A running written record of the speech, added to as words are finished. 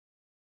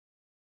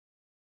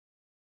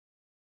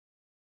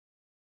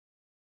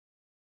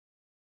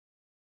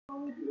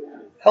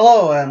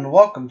Hello and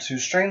welcome to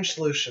Strange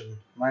Solution.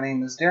 My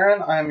name is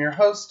Darren, I am your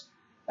host,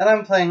 and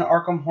I'm playing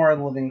Arkham Horror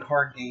Living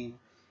card game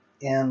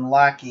in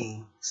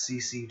Lackey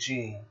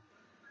CCG.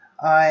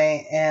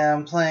 I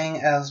am playing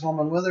as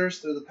Norman Withers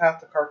through the path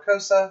to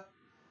Carcosa,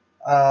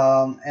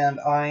 and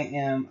I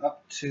am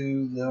up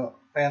to the a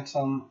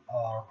Phantom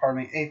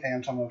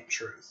of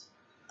Truth.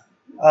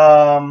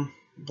 The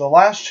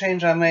last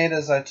change I made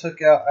is I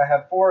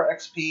had 4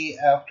 XP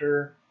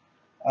after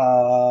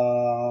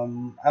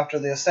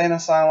the Insane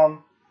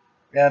Asylum,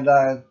 and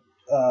I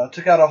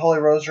took out a Holy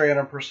Rosary and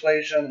a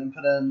Persuasion and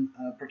put in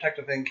a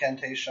Protective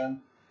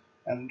Incantation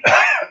and,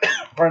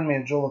 pardon me,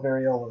 a Jewel of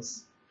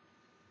Areolas.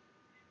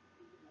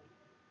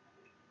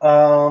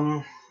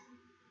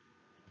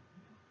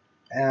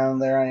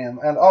 And there I am.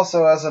 And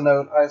also, as a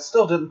note, I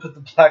still didn't put the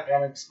Black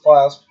Onyx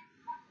clasp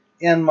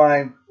in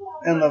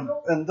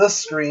this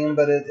screen,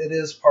 but it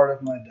is part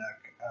of my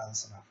deck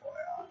as an FYI.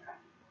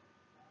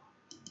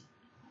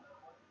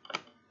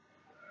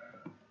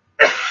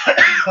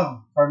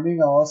 Pardon me,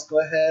 now let's go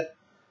ahead.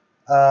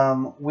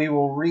 We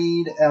will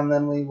read and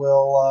then we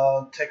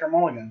will take our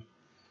mulligan.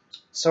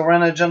 So we're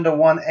in Agenda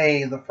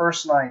 1A, the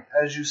first night.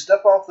 As you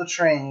step off the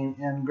train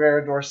in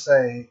Gare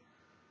d'Orsay,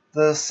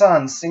 the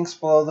sun sinks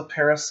below the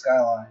Paris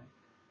skyline.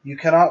 You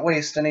cannot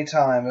waste any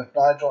time if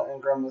Nigel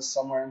Ingram is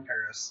somewhere in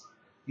Paris.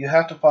 You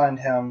have to find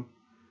him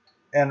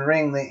and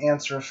wring the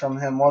answers from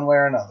him one way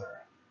or another.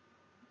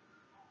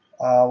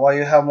 While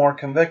you have more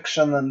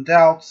conviction than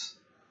doubt,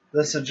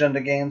 this agenda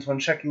gains when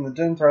checking the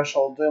Doom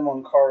threshold. Doom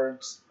on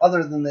cards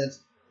other than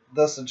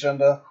this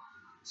agenda,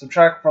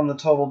 subtract from the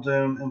total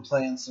Doom in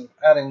play instead of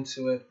adding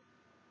to it.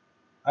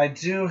 I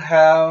do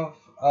have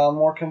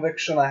more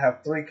conviction. I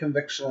have 3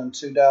 conviction and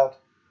 2 doubt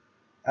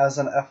as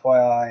an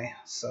FYI,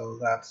 so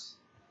that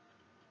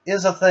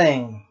is a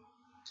thing.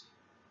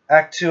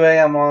 Act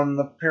 2A, I'm on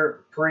the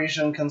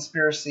Parisian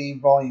Conspiracy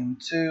Volume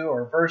 2,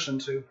 or Version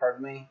 2,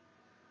 pardon me.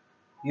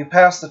 You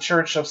pass the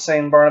Church of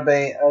Saint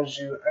Barnabé as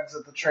you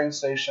exit the train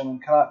station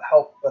and cannot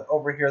help but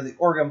overhear the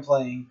organ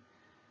playing.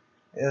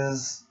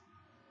 Is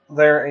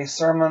there a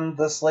sermon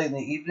this late in the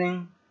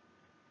evening?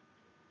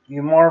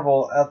 You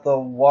marvel at the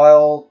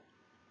wild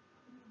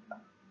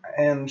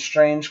and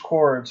strange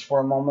chords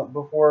for a moment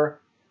before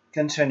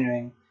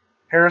continuing.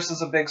 Paris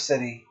is a big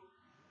city,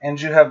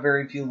 and you have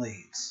very few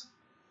leads.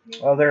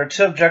 There are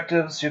 2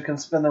 objectives. You can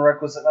spend the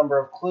requisite number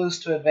of clues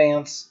to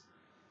advance,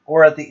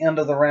 or at the end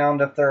of the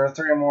round, if there are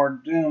 3 or more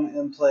Doom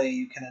in play,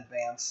 you can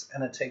advance,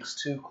 and it takes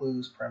 2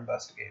 clues per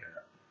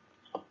investigator.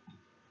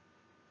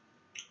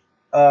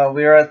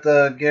 We are at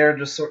the Gare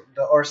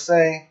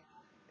d'Orsay.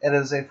 It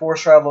is a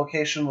 4-shroud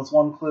location with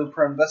 1 clue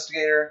per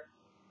investigator.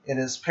 It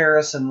is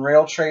Paris and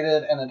rail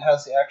traded, and it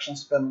has the action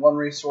spend 1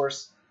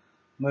 resource,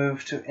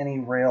 move to any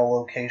rail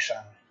location.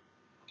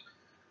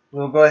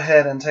 We'll go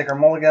ahead and take our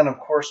mulligan. Of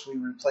course, we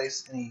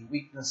replace any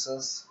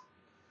weaknesses.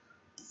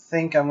 I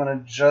think I'm going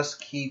to just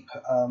keep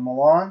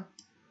Milan.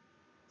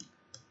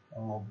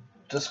 And we'll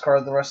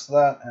discard the rest of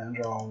that and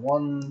draw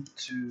 1,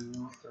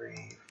 2,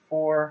 3,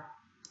 4.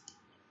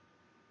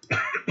 I'll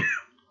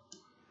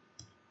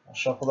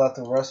shuffle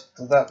the rest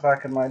of that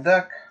back in my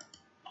deck,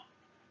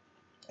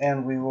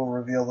 and we will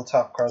reveal the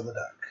top card of the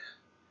deck.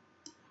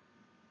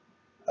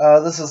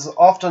 This is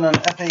often an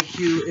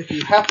FAQ. If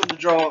you happen to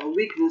draw a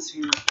weakness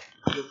here,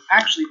 you've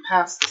actually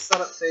passed the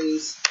setup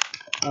phase,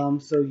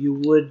 so you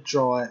would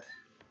draw it.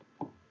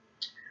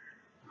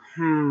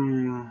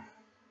 I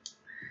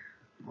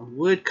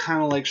would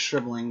kind of like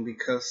shriveling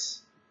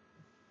because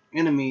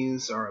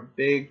enemies are a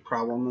big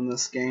problem in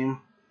this game.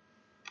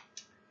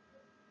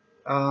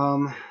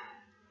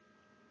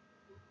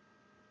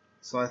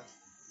 So I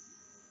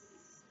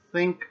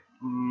think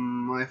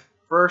my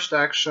first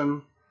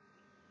action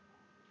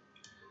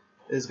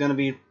is going to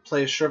be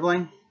play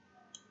Shriveling.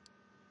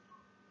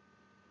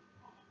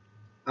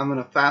 I'm going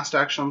to fast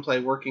action play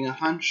Working a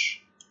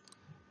Hunch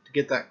to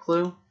get that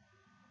clue.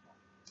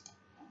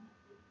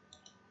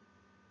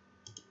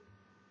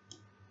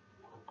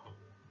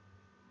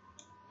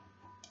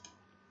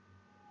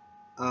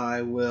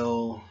 I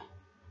will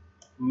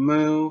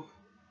move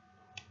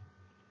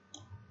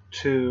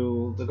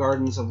to the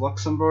Gardens of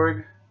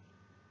Luxembourg.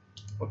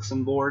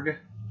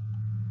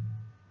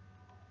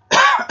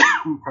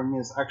 Pardon me,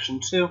 is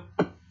action 2.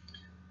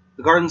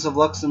 The Gardens of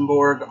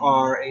Luxembourg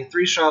are a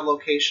 3-shroud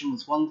location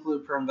with 1 clue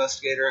per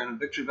investigator and a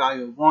victory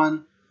value of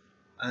 1.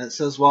 It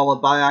says while a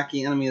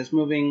Bayaki enemy is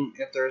moving,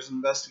 if there is an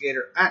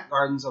investigator at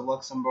Gardens of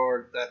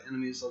Luxembourg, that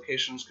enemy's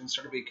location is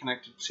considered to be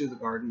connected to the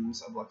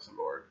Gardens of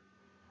Luxembourg.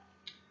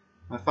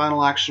 My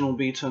final action will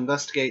be to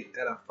investigate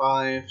at a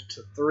 5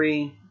 to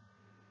 3.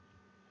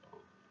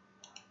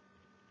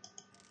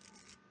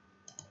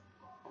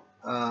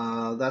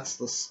 That's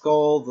the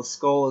skull. The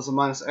skull is a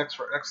 -X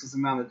for X is the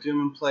amount of Doom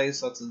in play,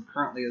 so that's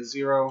currently a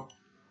 0.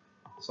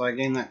 So I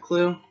gain that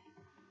clue.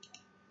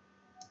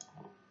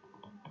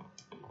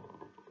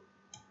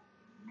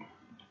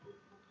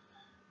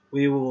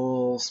 We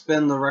will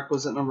spend the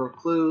requisite number of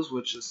clues,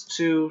 which is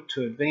 2,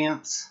 to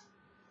advance.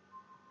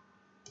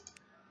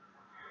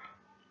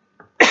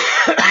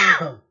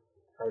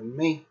 Pardon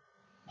me.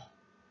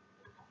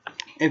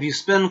 If you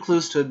spend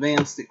clues to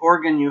advance, the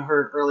organ you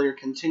heard earlier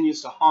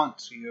continues to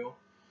haunt you.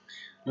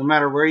 No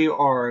matter where you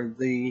are,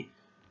 the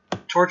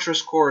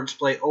torturous chords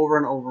play over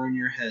and over in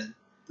your head.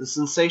 The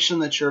sensation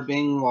that you're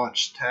being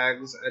watched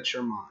tags at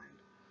your mind.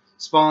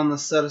 Spawn the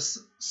set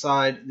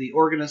aside the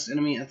organist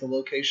enemy at the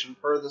location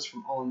furthest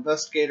from all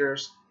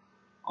investigators.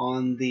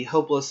 On the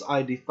hopeless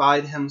I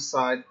defied him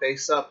side,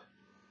 face up,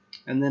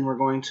 and then we're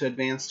going to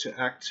advance to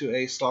Act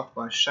 2A, Stalked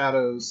by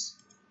Shadows.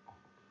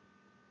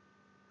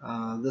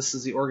 This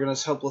is the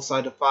organist, hopeless I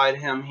defied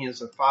him. He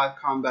is a 5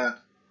 combat,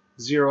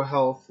 0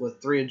 health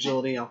with 3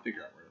 agility. I'll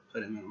figure out where to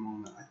put him in a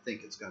moment. I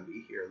think it's going to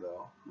be here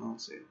though.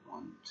 Let's see,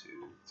 1, 2,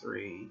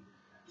 3,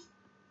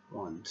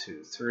 1,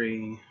 2,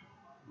 3,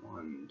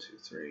 1, 2,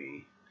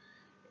 3.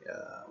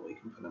 We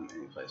can put him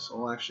any place. So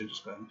we'll actually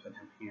just go ahead and put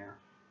him here.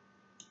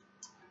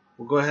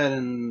 We'll go ahead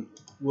and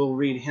we'll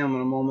read him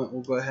in a moment.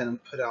 We'll go ahead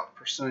and put out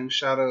Pursuing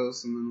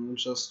Shadows, and then we'll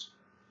just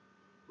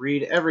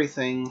read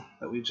everything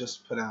that we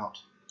just put out.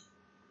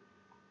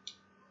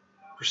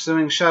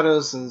 Pursuing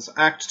Shadows is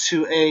Act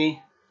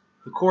 2A.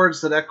 The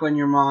chords that echo in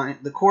your mind.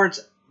 The chords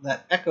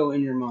that echo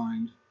in your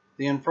mind.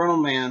 The infernal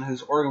man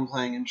whose organ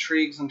playing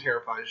intrigues and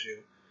terrifies you.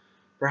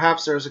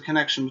 Perhaps there is a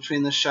connection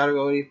between this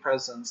shadowy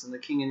presence and the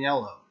King in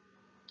Yellow.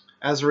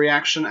 As a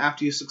reaction,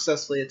 after you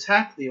successfully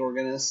attack the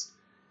organist,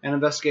 an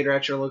investigator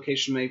at your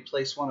location may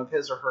place one of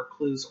his or her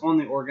clues on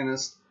the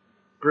organist.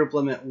 Group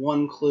limit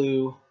 1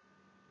 clue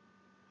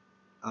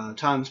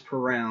times per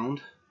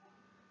round.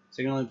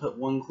 So you can only put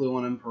 1 clue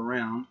on him per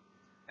round.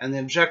 And the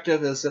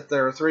objective is if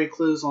there are 3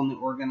 clues on the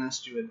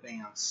organist, you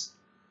advance.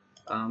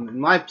 In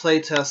my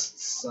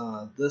playtests,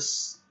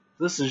 this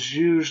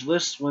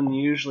one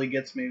usually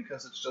gets me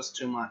because it's just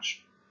too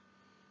much.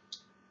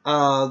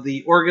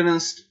 The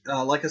organist,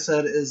 like I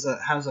said,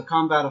 has a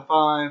combat of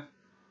 5,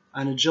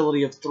 an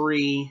agility of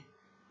 3.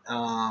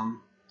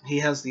 He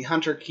has the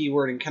hunter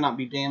keyword and cannot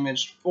be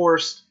damaged,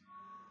 forced.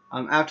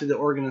 After the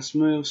organist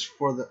moves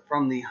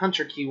from the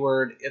hunter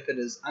keyword, if it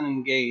is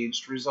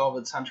unengaged, resolve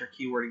its hunter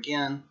keyword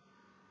again.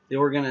 The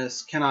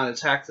organist cannot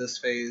attack this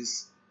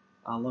phase,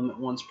 limit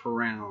once per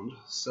round.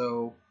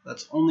 So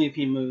that's only if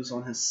he moves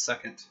on his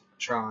second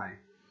try.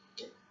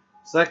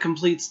 So that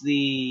completes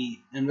the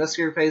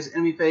investigator phase.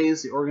 Enemy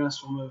phase, the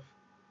organist will move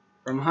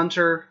from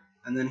hunter,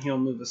 and then he'll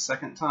move a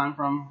second time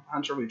from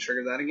hunter. We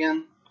trigger that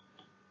again.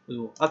 We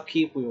will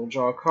upkeep, we will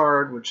draw a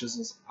card, which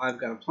is I've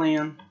Got a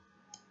Plan,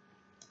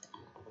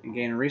 and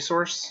gain a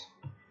resource.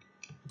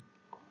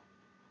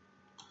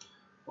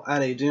 We'll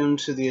add a doom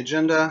to the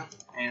agenda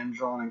and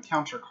draw an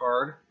encounter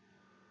card,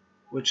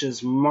 which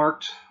is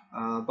marked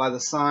by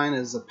the sign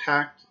as a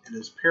pact. It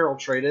is peril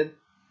traded. It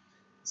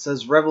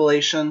says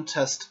Revelation,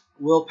 test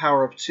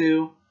willpower of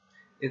 2.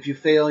 If you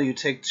fail, you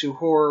take 2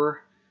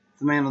 horror. If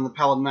the man on the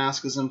pallid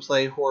mask is in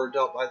play, horror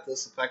dealt by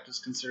this effect is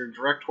considered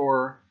direct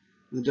horror.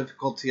 The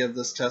difficulty of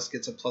this test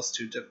gets a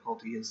 +2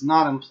 difficulty. He is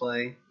not in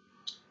play.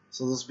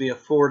 So this will be a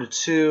 4 to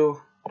 2.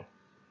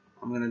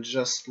 I'm going to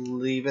just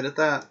leave it at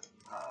that.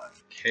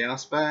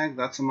 Chaos Bag,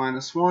 that's a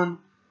 -1.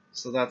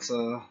 So that's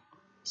a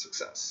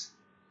success.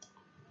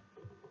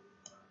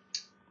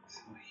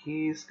 So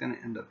he's going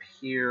to end up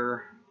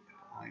here. If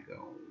I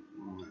go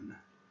 1,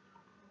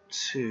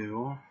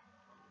 2.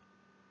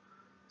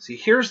 See,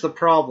 here's the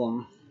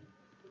problem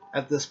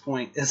at this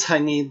point, is I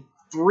need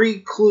 3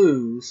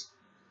 clues,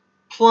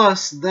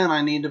 plus then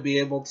I need to be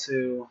able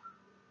to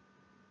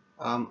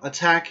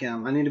attack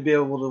him. I need to be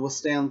able to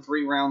withstand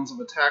 3 rounds of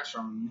attacks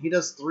from him. He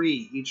does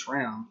 3 each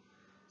round.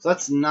 So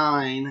that's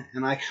 9,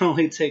 and I can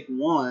only take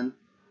 1,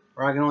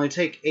 or I can only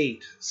take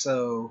 8.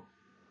 So,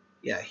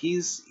 yeah,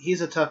 he's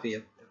a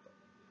toughie.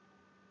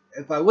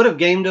 If I would have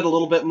gamed it a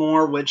little bit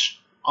more,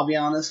 which, I'll be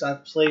honest,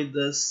 I've played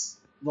this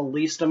the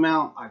least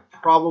amount, I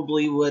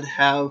probably would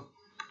have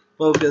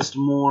focused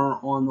more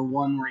on the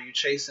one where you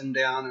chase him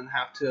down and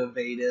have to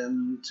evade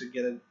him to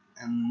get it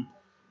and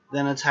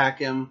then attack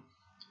him,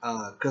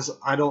 because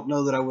I don't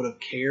know that I would have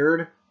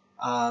cared,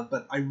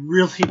 but I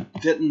really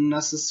didn't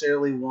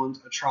necessarily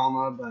want a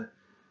trauma. But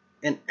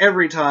in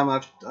every time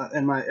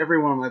every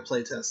one of my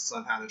playtests,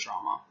 I've had a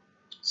trauma.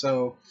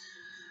 So,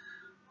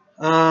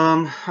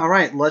 all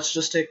right, let's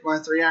just take my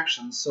 3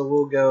 actions. So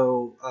we'll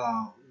go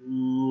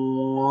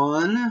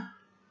 1.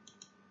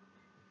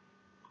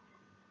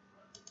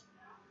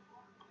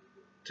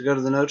 To go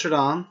to the Notre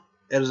Dame.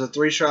 It is a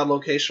 3-shroud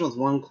location with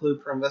 1 clue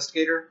per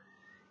investigator.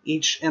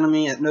 Each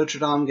enemy at Notre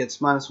Dame gets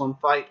 -1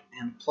 fight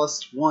and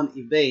 +1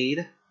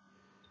 evade.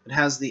 It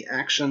has the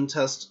action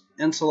test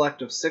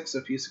intellect of 6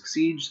 if you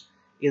succeed.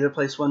 Either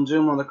place 1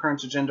 doom on the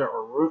current agenda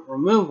or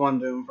remove 1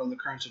 doom from the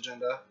current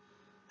agenda.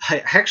 I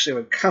actually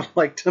would kind of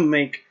like to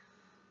make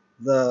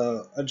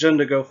the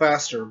agenda go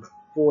faster, but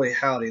boy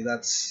howdy,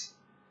 that's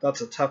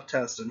a tough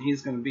test, and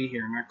he's going to be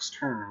here next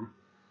turn.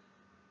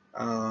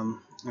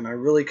 And I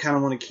really kind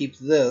of want to keep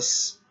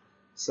this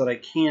so that I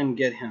can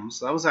get him.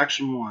 So that was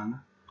action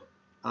 1.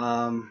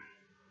 I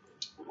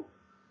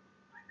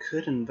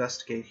could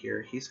investigate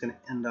here. He's going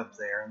to end up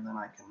there, and then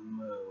I can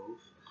move.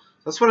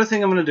 that's what I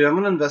think I'm going to do. I'm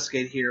going to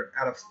investigate here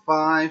out of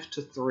 5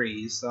 to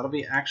 3. So that'll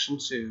be action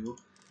 2.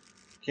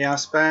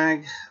 Chaos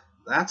Bag.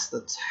 That's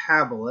the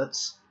tablet.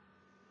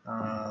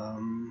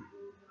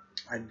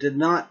 I did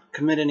not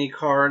commit any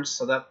cards,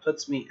 so that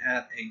puts me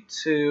at a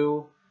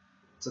 2.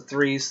 It's a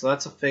 3, so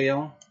that's a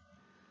fail.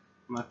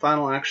 My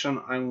final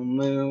action, I will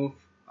move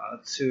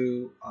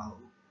to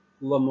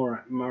La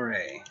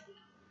Moray.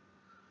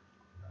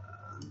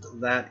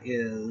 That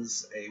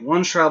is a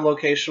 1-shroud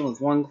location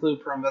with 1 clue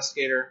per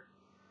investigator.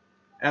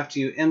 After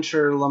you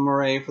enter La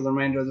Moray for the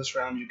remainder of this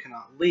round, you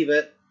cannot leave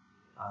it.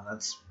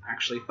 That's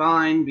actually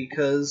fine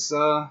because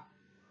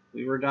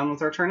we were done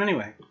with our turn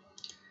anyway.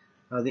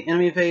 The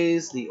enemy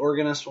phase, the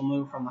organist will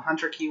move from the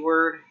hunter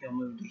keyword. He'll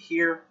move to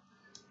here.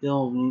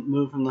 He'll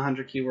move from the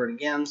hunter keyword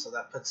again, so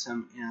that puts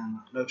him in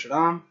Notre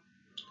Dame.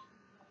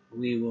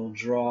 We will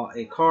draw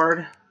a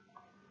card,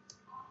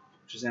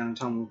 which is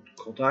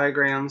anatomical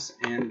diagrams,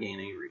 and gain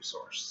a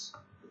resource.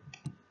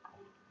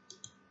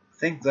 I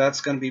think that's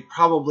going to be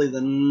probably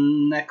the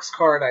next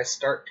card I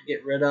start to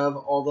get rid of,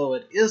 although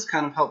it is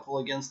kind of helpful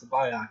against the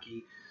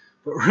Bayaki,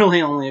 but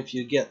really only if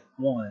you get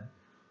one.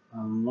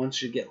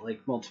 Once you get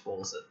like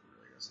multiples, it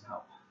really doesn't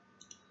help.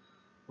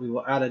 We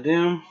will add a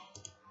Doom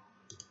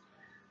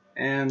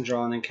and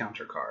draw an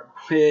encounter card,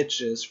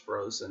 which is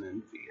Frozen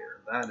in Fear.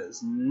 That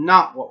is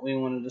not what we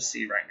wanted to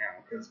see right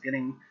now, because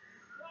getting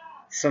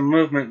some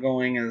movement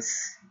going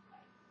is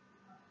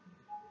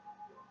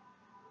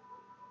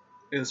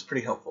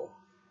pretty helpful.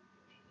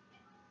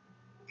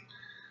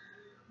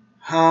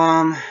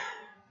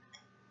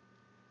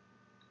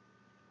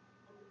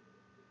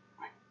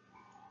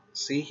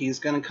 See, he's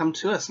going to come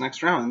to us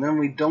next round, and then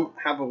we don't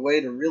have a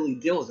way to really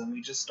deal with him.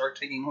 We just start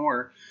taking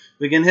horror.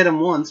 We can hit him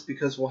once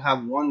because we'll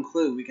have 1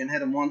 clue. We can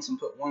hit him once and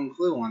put 1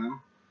 clue on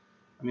him.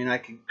 I mean, I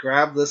could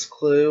grab this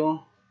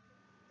clue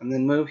and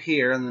then move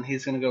here, and then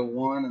he's going to go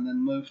 1 and then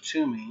move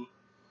to me.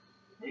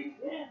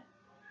 I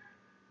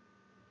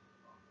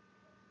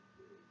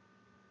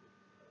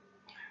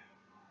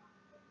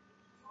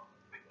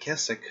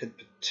guess I could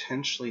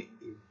potentially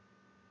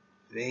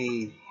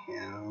evade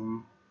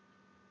him.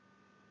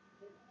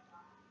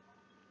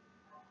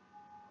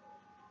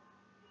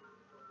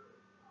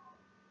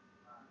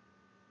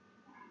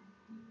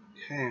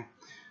 Okay,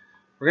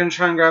 we're going to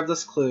try and grab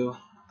this clue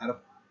at a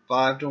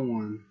 5 to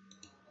 1.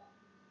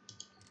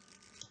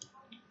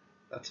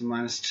 That's a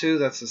 -2,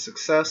 that's a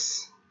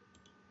success.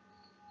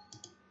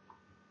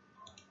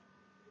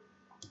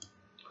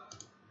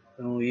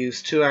 Then we'll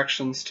use 2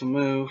 actions to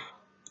move.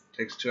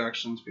 Takes 2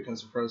 actions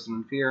because of Frozen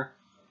in Fear.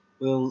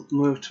 We'll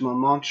move to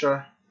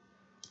Mamantra.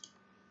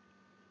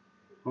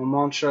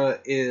 Mamantra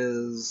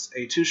is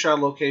a 2-shroud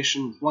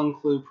location with 1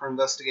 clue per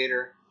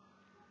investigator.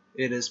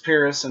 It is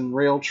Paris and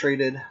rail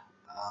traded.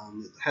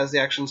 It has the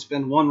action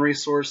spend 1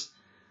 resource,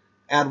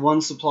 add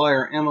 1 supply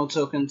or ammo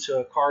token to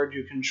a card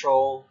you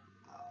control.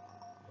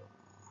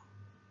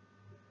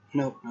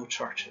 Nope, no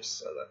charges,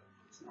 so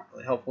that's not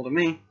really helpful to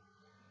me.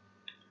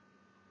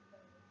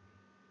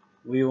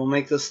 We will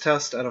make this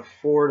test at a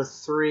 4 to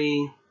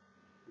 3.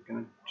 We're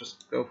going to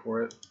just go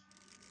for it.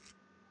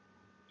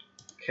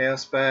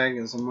 Chaos Bag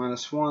is a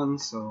 -1,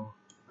 so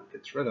that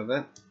gets rid of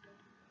it.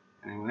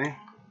 Anyway.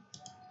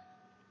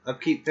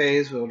 Upkeep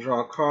phase, we'll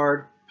draw a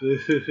card.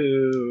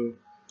 Boo-hoo-hoo.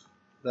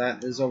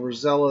 That is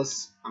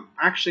overzealous. I'm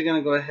actually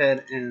going to go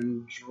ahead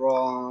and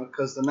draw,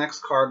 because the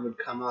next card would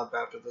come up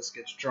after this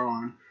gets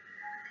drawn.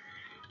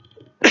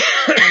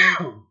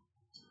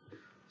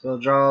 So I'll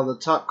draw the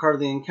top card of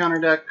the encounter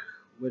deck,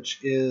 which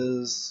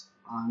is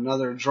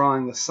another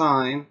drawing the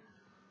sign.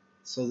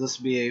 So this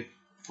would be a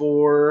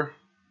 4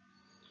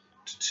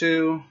 to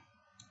 2.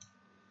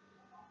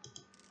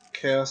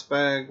 Chaos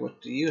Bag,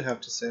 what do you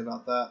have to say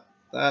about that?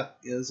 That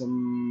is a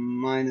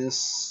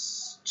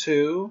 -2,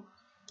 so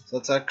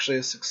that's actually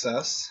a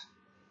success.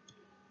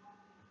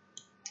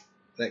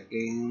 That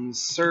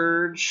gains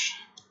Surge.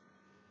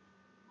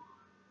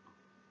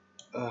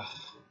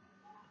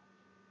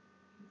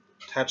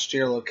 Attached to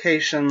your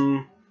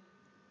location,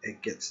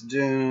 it gets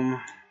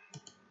Doom.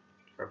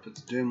 Or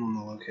puts Doom on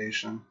the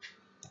location.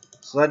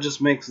 So that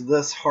just makes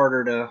this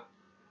harder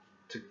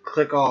to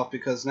click off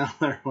because now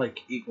they're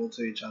like equal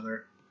to each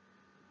other.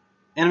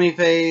 Enemy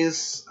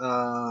phase,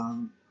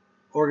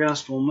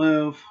 Organist will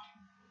move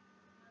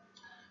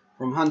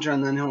from Hunter,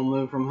 and then he'll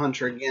move from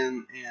Hunter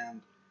again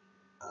and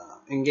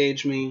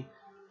engage me.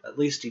 At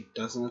least he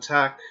doesn't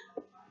attack.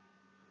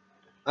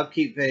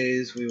 Upkeep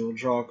phase, we will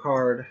draw a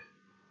card.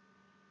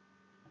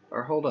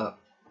 Or hold up.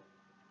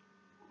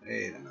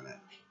 Wait a minute.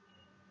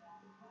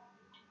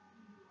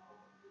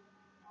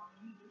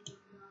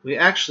 We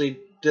actually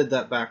did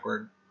that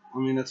backward. I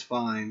mean, it's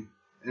fine.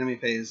 Enemy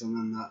phase and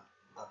then the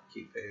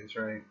upkeep phase,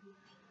 right?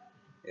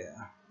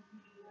 Yeah.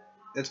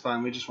 It's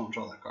fine, we just won't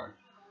draw that card.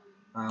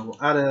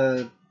 We'll add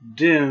a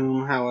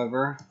Doom,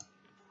 however,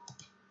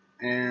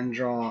 and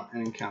draw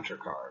an encounter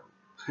card,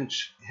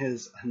 which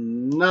is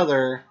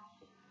another...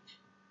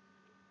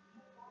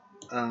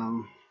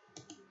 can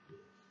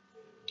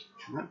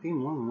that be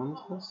more than one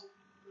of those?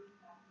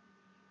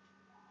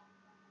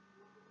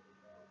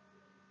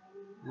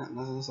 Yeah,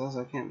 nothing says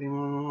I can't be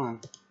more than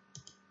one.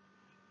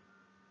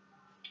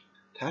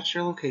 Attach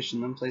your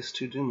location, then place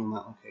 2 doom on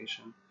that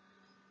location.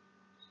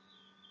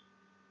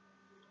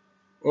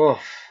 Oof.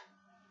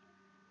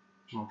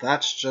 Well,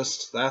 that's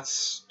just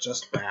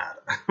bad.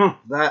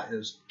 That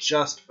is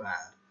just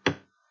bad.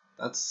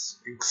 That's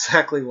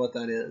exactly what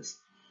that is.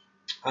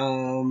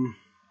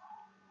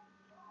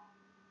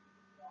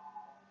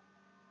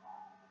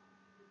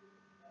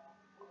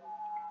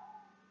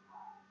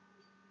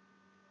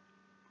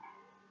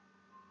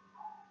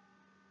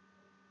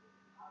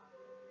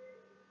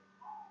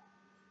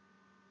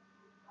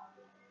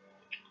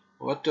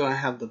 What do I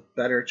have the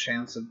better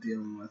chance of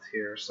dealing with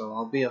here? So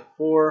I'll be a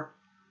 4,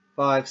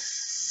 5,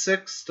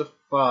 6 to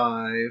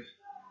 5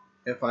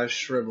 if I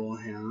shrivel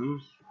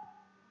him.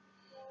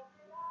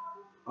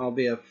 I'll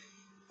be a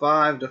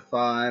 5 to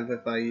 5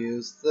 if I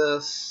use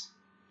this.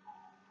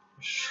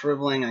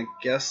 Shriveling, I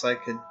guess I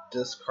could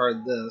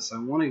discard this. I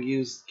want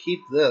to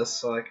keep this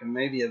so I can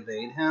maybe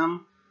evade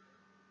him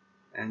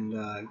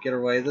and get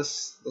away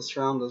this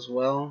round as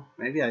well.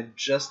 Maybe I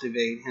just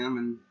evade him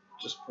and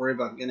just worry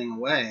about getting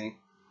away.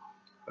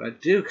 But I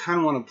do kind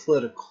of want to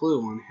put a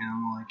clue on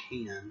him while I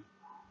can.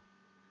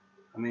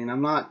 I mean,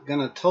 I'm not going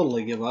to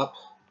totally give up.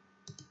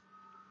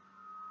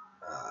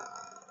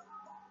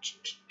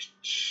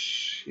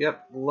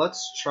 Yep,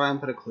 let's try and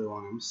put a clue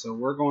on him. So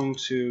we're going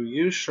to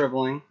use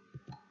Shriveling.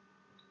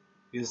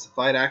 Use the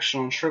fight action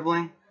on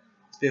Shriveling.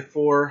 Let's be a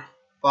 4,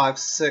 5,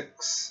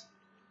 6,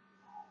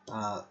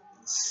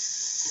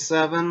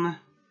 7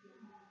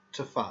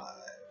 to 5.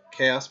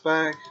 Chaos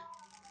Bag.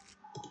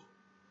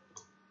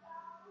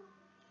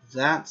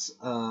 That's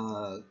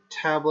a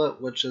tablet,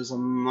 which is a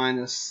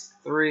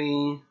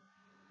 -3.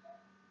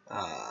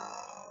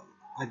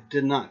 I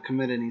did not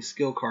commit any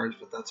skill cards,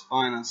 but that's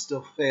fine. I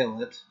still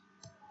fail it.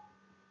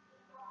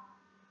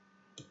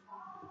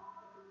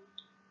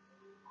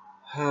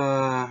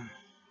 I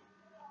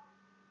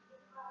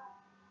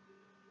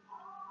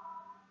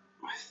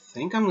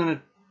think I'm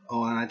gonna.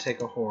 Oh, and I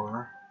take a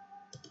horror.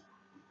 I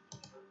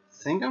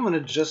think I'm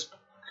gonna just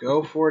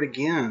go for it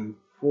again.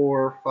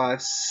 4,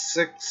 5,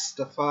 6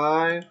 to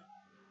 5.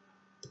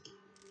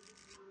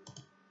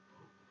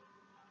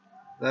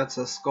 That's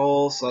a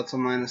skull, so that's a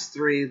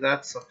 -3.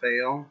 That's a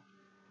fail.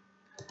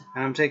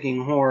 And I'm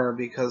taking horror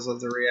because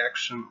of the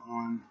reaction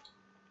on.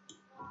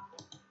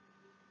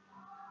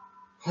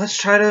 Let's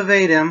try to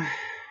evade him.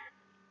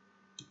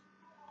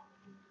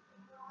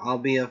 I'll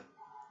be a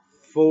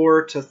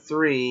 4 to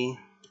 3.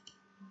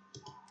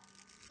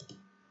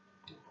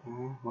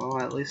 Well,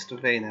 at least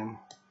evade him.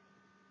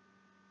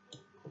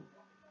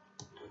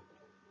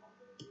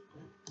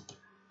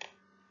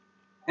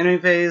 Enemy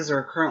phase, there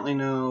are currently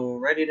no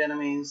readied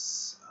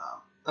enemies.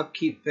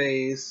 Upkeep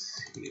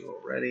phase, heal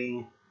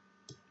ready.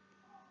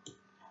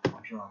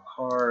 I'll draw a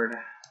card.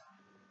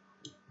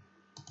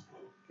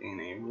 Gain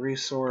a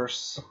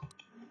resource.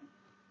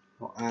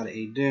 We'll add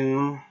a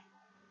doom.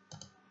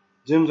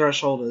 Doom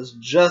threshold is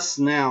just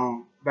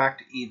now back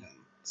to even.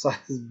 So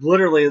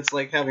literally it's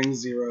like having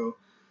 0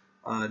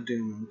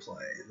 doom in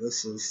play.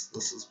 This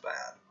is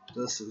bad.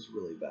 This is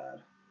really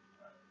bad.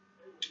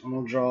 And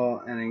we'll draw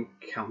an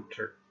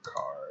encounter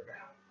card,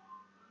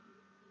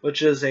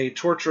 which is a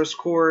Torturous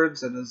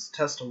Chords. It is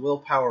test a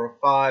willpower of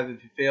 5.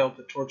 If you fail,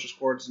 put Torturous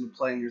Chords into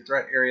play in your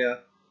threat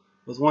area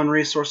with 1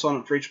 resource on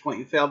it for each point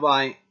you fail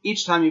by.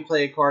 Each time you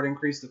play a card,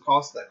 increase the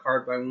cost of that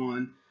card by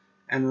 1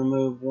 and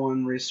remove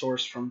 1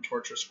 resource from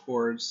Torturous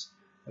Chords.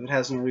 If it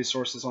has no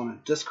resources on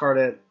it, discard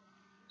it.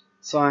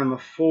 So I'm a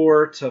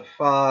 4 to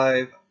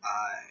 5.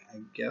 I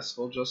guess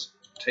we'll just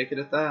take it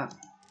at that.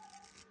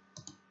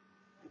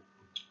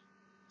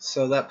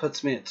 So that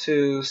puts me at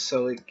 2,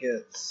 so it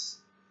gets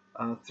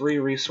 3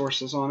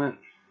 resources on it.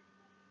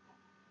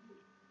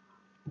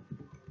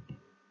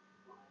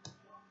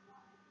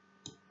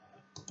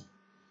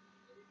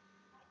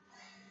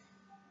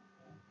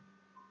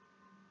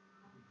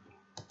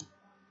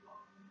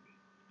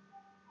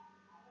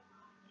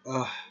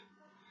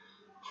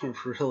 I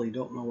really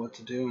don't know what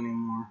to do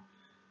anymore.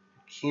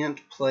 I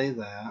can't play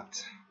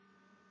that.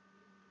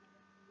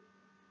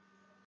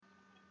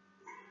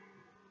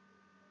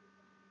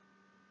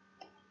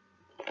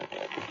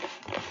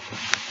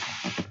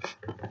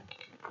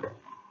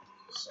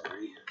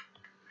 Sorry.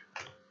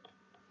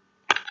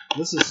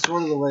 This is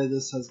sort of the way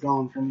this has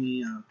gone for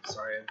me.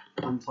 Sorry,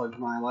 I unplugged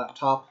my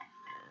laptop.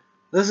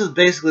 This is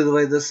basically the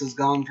way this has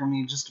gone for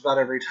me just about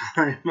every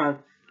time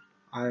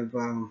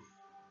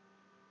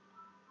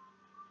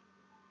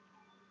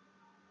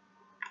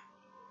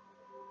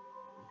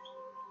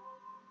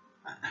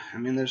I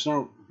mean, there's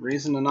no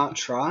reason to not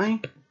try.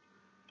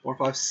 4,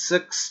 5,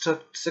 6 to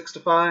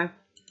 5.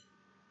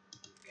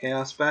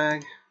 Chaos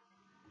Bag.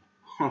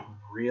 Oh,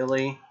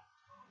 really?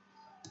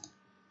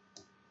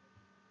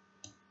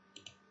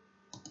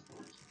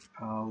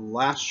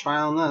 Last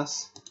try on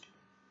this.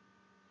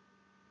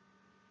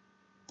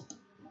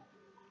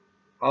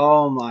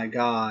 Oh my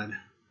god.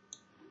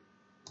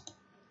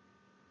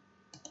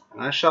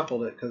 And I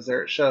shuffled it because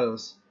there it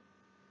shows.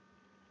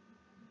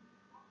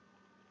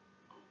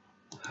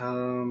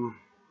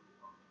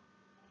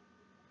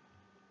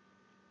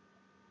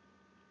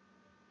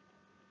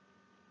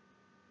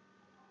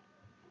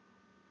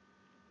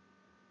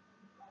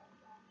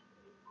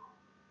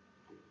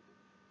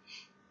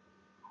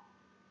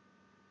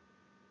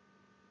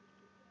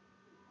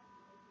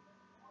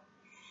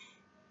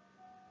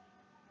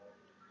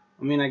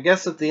 I mean, I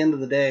guess at the end of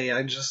the day,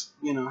 I just,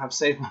 have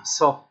saved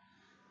myself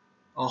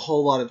a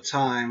whole lot of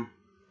time.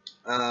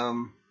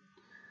 I'm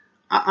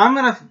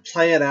going to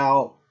play it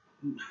out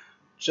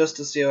just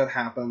to see what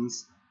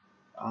happens.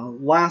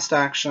 Last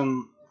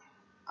action,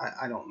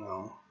 I don't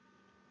know.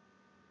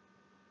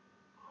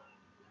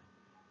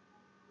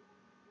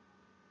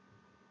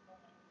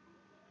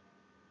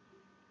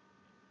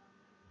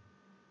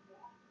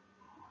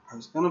 I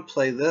was going to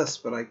play this,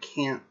 but I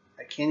can't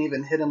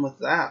even hit him with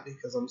that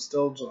because I'm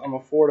a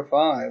 4 to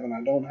 5 and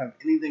I don't have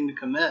anything to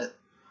commit.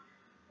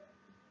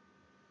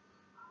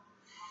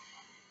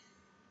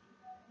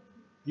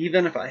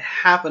 Even if I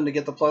happen to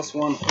get the +1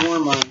 or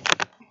my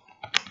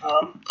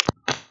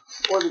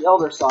or the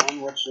Elder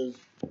Sign, which is,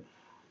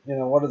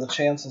 what are the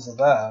chances of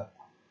that?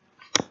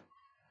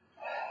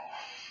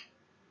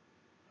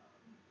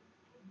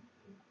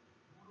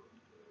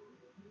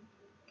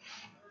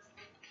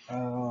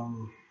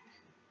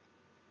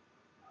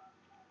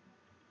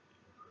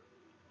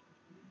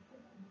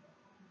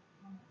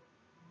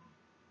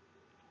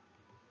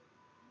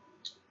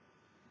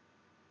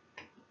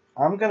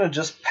 I'm going to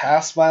just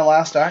pass my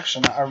last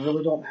action. I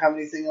really don't have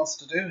anything else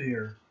to do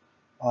here.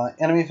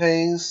 Enemy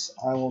phase,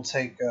 I will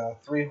take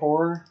 3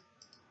 horror.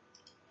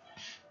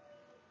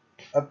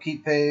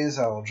 Upkeep phase,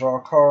 I will draw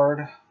a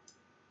card.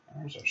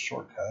 There's a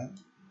shortcut.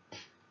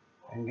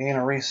 And gain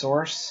a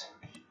resource.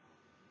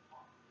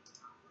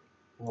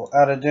 We'll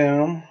add a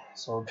doom.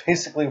 So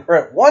basically we're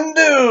at 1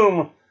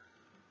 doom!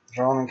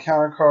 Draw an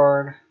encounter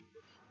card.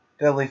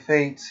 Deadly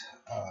Fate.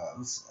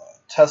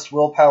 Test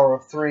willpower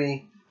of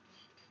 3.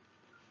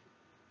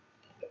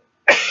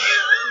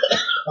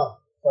 Oh,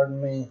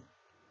 pardon me.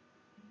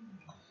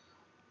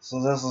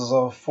 So this is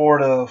a 4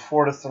 to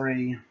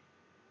 3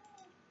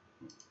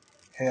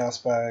 chaos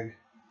bag.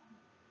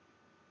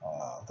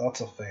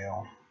 That's a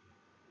fail.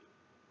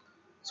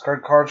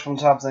 Discard cards from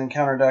the top of the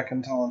encounter deck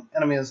until an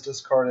enemy is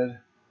discarded.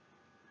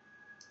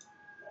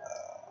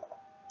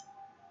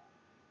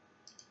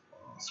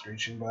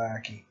 Screeching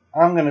Black.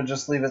 I'm gonna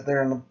just leave it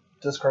there in the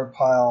discard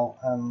pile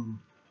and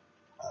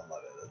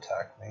let it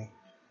attack me.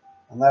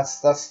 And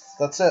that's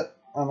it.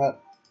 I'm at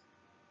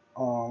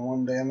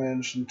 1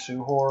 damage and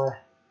 2 horror.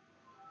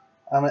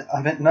 I'm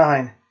at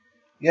 9.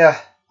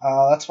 Yeah,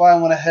 that's why I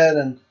went ahead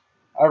and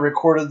I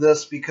recorded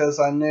this because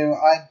I knew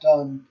I'd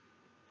done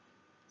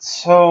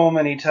so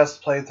many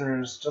test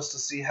playthroughs just to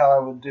see how I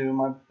would do.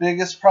 My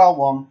biggest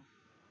problem,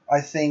 I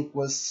think,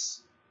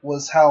 was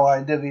how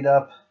I divvied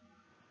up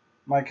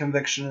my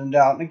conviction and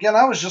doubt. And again,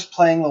 I was just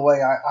playing the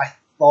way I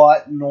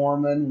thought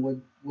Norman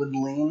would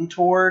lean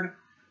toward.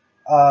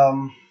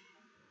 That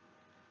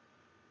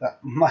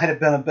might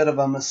have been a bit of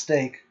a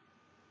mistake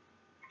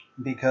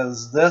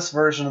because this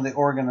version of the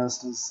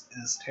Organist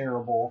is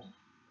terrible.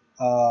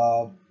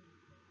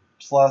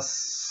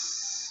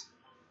 Plus,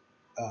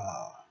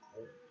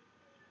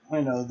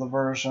 the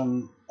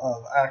version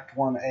of Act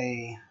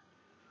 1A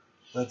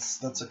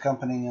that's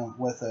accompanying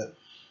with it.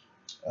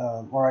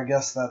 Or I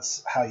guess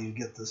that's how you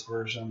get this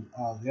version.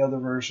 The other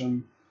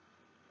version,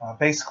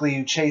 basically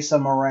you chase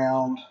him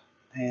around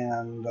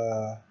and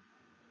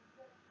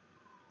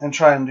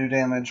try and do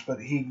damage, but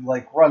he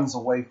runs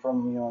away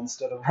from you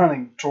instead of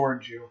running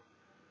towards you.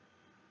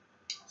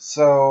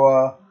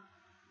 So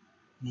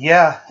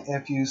yeah,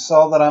 if you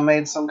saw that I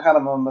made some kind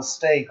of a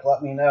mistake,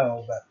 let me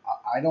know. But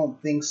I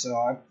don't think so.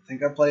 I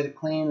think I played it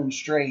clean and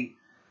straight,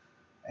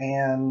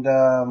 and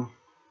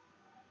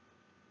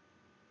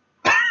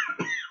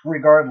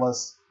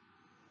regardless,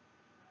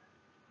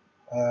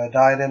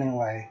 died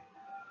anyway.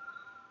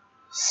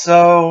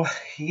 So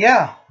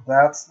yeah,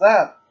 that's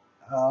that.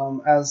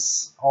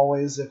 As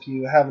always, if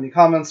you have any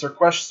comments or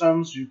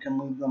questions, you can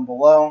leave them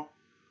below.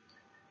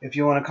 If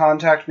you want to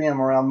contact me,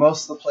 I'm around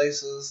most of the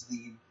places,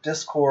 the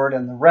Discord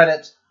and the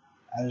Reddit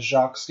as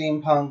Jacques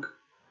Steampunk.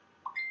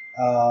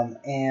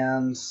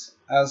 And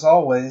as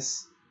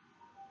always,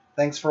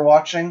 thanks for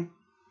watching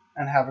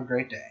and have a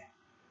great day.